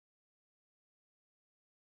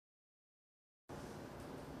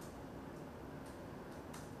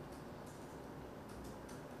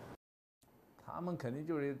们肯定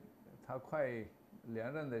就是他快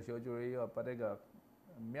连任的时候，就是要把这个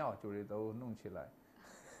庙就是都弄起来，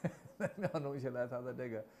庙弄起来，他的这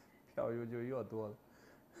个票就越多了。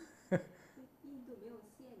印度没有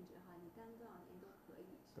限制哈，你干多少年都可以。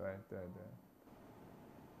对对对。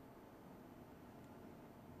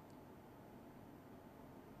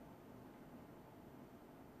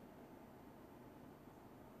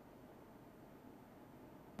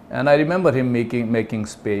And I remember him making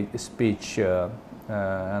speech,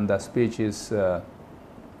 and the speech is well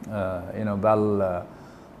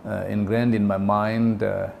ingrained in my mind.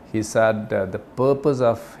 He said the purpose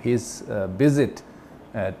of his visit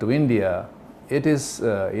to India, it is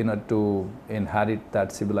to inherit that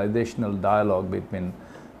civilizational dialogue between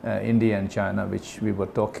India and China, which we were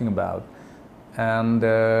talking about, and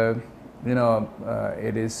it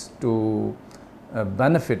is to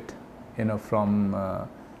benefit from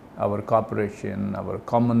our cooperation, our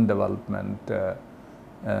common development.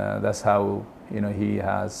 That's how he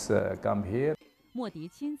has come here. 莫迪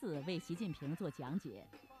亲自为习近平做讲解。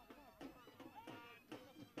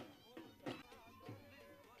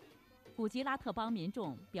古吉拉特邦民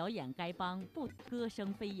众表演该邦不歌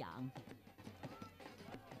声飞扬。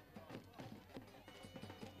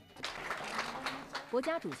国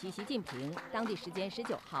家主席习近平当地时间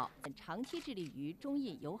19号长期致力于中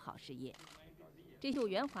印友好事业。这就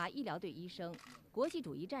援华医疗队医生、国际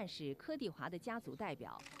主义战士柯蒂华的家族代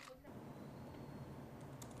表。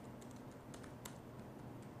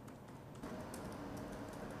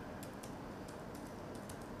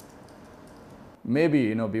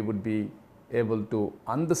Maybe we would be able to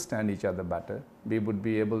understand each other better. We would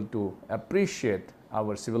be able to appreciate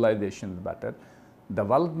our civilization better,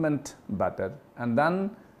 development better, and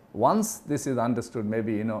then once this is understood,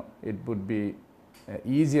 maybe it would be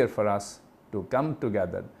easier for us to come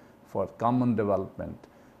together for common development,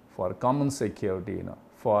 for common security,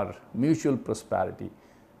 for mutual prosperity,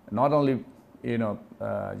 not only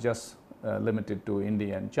just limited to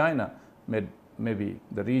India and China, maybe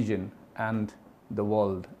the region and the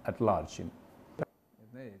world at large.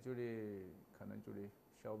 那也就是可能就是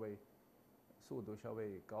稍微速度稍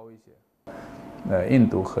微高一些。印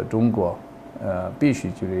度和中国必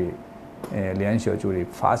须就是联手就是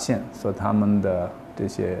发现说他们的这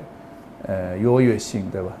些优越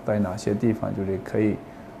性，对吧？在哪些地方就是可以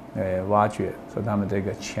挖掘说他们这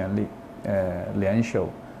个潜力，联手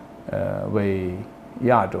为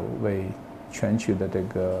亚洲为全球的这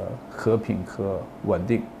个和平和稳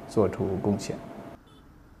定做出贡献。